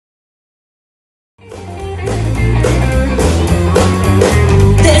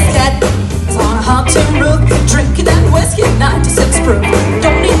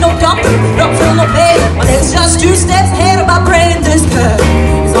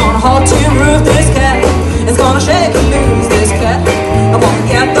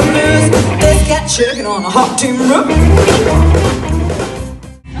Stupid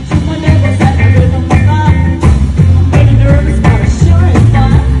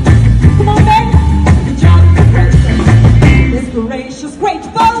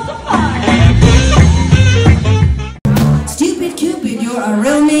Cupid, you're a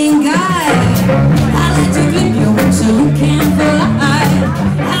real mean guy. I like to flip you so you can't fly.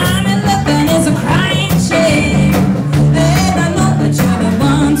 I'm in love and it's a crying shame, and I know that you're the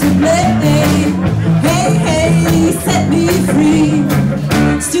one to blame. Hey, hey, set me free.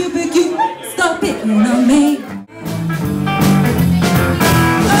 Stupid Cupid, stop picking on me.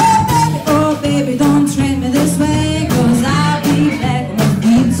 Oh baby, don't treat me this way, 'cause I'll be back on my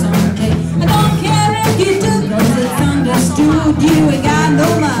feet someday. I don't care if you do, 'cause it's understood you ain't got no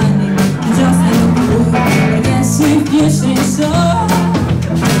money, you just look good. I guess if you say so,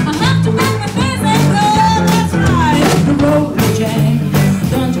 I have to make my face and go. That's right, the road, Jack.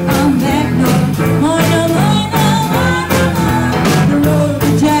 Don't you come back, no. Oh no, no, no, no, no. The road,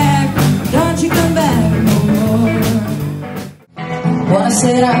 Jack. Don't you come back no more.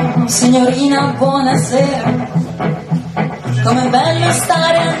 Buonasera, signorina, buonasera. Com'è bello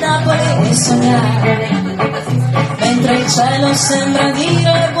stare a Napoli e sognare, mentre il cielo sembra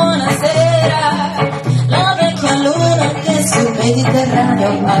dire buonasera. La vecchia luna che sul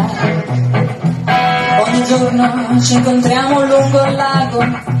Mediterraneo va. Ogni giorno ci incontriamo lungo il lago,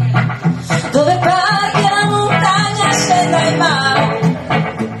 dove pare che la montagna scenda in mare.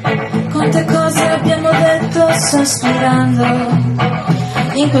 Quante cose abbiamo detto sospirando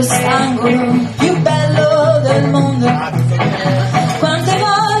in quest'angolo più bello del mondo. Quante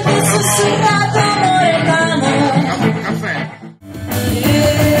volte sussurrato amore vano.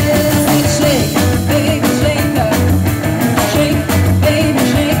 Shake, baby, shake up. Shake, baby,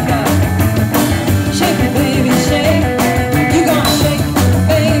 shake up. Shake it, baby, shake. You gonna shake,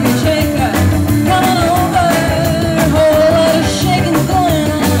 baby, shake up. Come on over, whole lot of shaking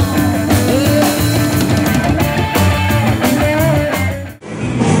going on.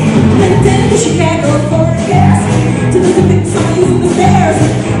 Chicago forecast to the big time you was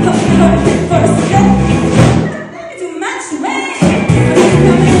there.